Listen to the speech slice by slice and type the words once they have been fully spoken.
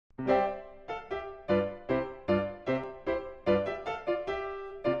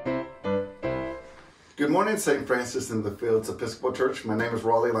Good morning, St. Francis in the Fields Episcopal Church. My name is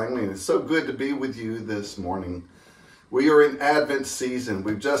Raleigh Langley, and it's so good to be with you this morning. We are in Advent season.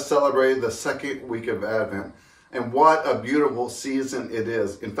 We've just celebrated the second week of Advent, and what a beautiful season it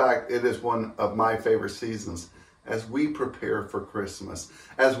is. In fact, it is one of my favorite seasons as we prepare for Christmas,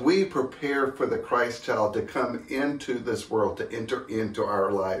 as we prepare for the Christ child to come into this world, to enter into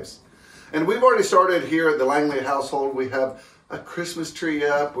our lives. And we've already started here at the Langley household. We have a Christmas tree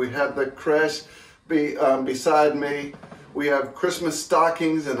up. We have the creche beside me. We have Christmas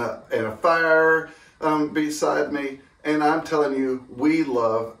stockings and a fire beside me. And I'm telling you, we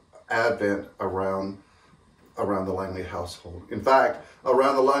love Advent around the Langley household. In fact,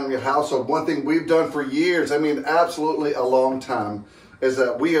 around the Langley household, one thing we've done for years, absolutely a long time, is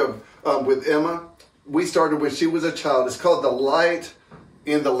that we have, with Emma, we started when she was a child. It's called The Light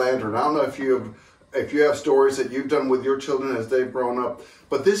in the Lantern. I don't know if you have stories that you've done with your children as they've grown up,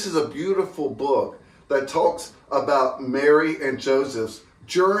 but this is a beautiful book that talks about Mary and Joseph's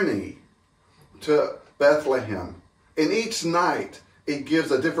journey to Bethlehem. And each night, it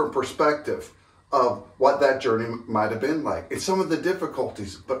gives a different perspective of what that journey might have been like. And some of the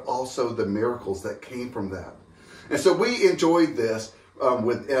difficulties, but also the miracles that came from that. And so we enjoyed this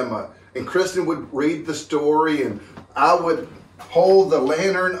with Emma. And Kristen would read the story, and I would hold the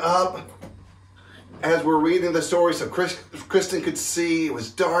lantern up as we're reading the story so Kristen could see. It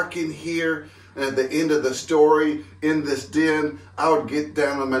was dark in here. And at the end of the story, in this den, I would get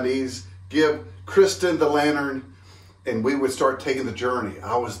down on my knees, give Kristen the lantern, and we would start taking the journey.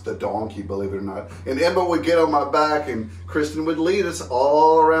 I was the donkey, believe it or not. And Emma would get on my back, and Kristen would lead us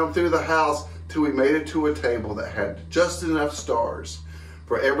all around through the house till we made it to a table that had just enough stars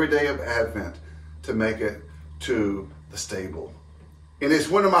for every day of Advent to make it to the stable. And it's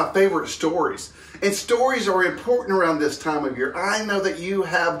one of my favorite stories. And stories are important around this time of year. I know that you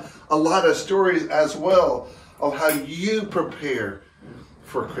have a lot of stories as well of how you prepare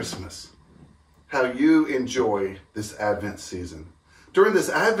for Christmas, how you enjoy this Advent season. During this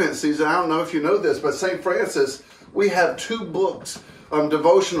Advent season, I don't know if you know this, but St. Francis, we have two books,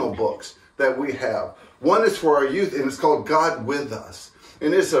 devotional books that we have. One is for our youth, and it's called God With Us.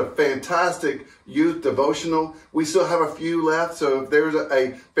 And it's a fantastic youth devotional. We still have a few left, so if there's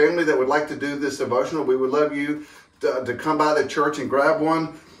a family that would like to do this devotional, we would love you to come by the church and grab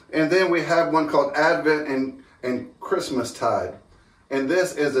one. And then we have one called Advent and Christmas Tide. And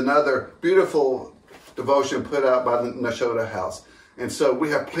this is another beautiful devotion put out by the Nashotah House. And so we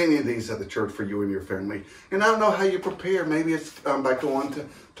have plenty of these at the church for you and your family. And I don't know how you prepare. Maybe it's by going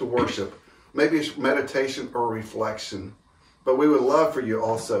to worship. Maybe it's meditation or reflection. But we would love for you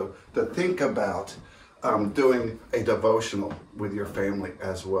also to think about doing a devotional with your family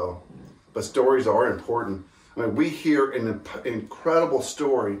as well. But stories are important. We hear an incredible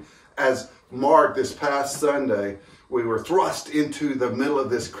story as Mark this past Sunday, we were thrust into the middle of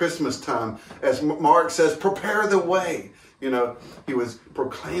this Christmas time. As Mark says, prepare the way. He was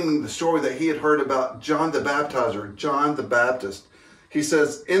proclaiming the story that he had heard about John the Baptizer, John the Baptist. He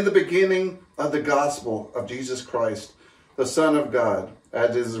says, in the beginning of the gospel of Jesus Christ, the Son of God,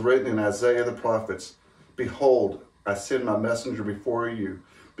 as it is written in Isaiah the prophets, behold, I send my messenger before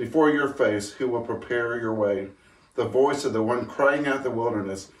your face, who will prepare your way. The voice of the one crying out in the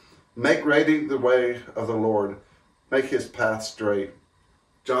wilderness, make ready the way of the Lord, make his path straight.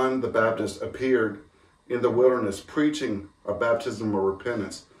 John the Baptist appeared in the wilderness, preaching a baptism of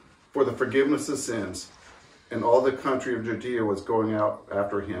repentance for the forgiveness of sins, and all the country of Judea was going out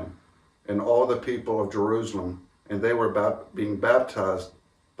after him, and all the people of Jerusalem, and they were being baptized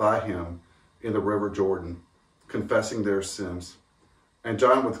by him in the river Jordan, confessing their sins. And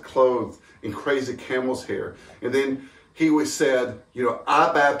John was clothed in crazy camel's hair. And then he said,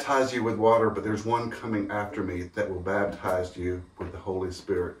 I baptize you with water, but there's one coming after me that will baptize you with the Holy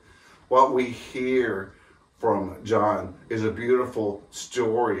Spirit. What we hear from John is a beautiful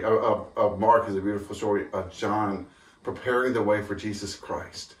story, of Mark is a beautiful story of John preparing the way for Jesus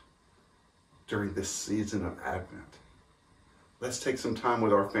Christ during this season of Advent. Let's take some time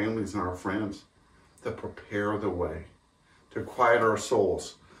with our families and our friends to prepare the way, to quiet our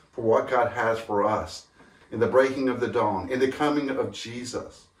souls for what God has for us in the breaking of the dawn, in the coming of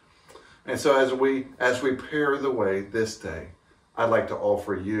Jesus. And so as we prepare the way this day, I'd like to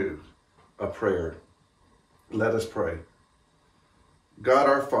offer you a prayer. Let us pray. God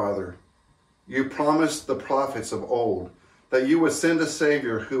our Father, you promised the prophets of old that you would send a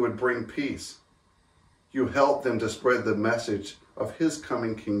Savior who would bring peace. You helped them to spread the message of his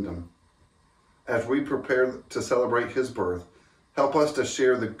coming kingdom. As we prepare to celebrate his birth, help us to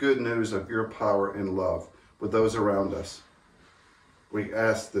share the good news of your power and love with those around us. We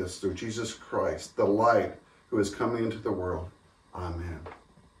ask this through Jesus Christ, the light who is coming into the world. Amen.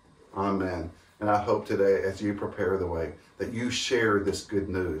 Amen. And I hope today, as you prepare the way, that you share this good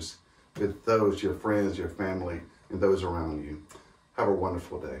news with those, your friends, your family, and those around you. Have a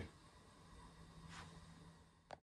wonderful day.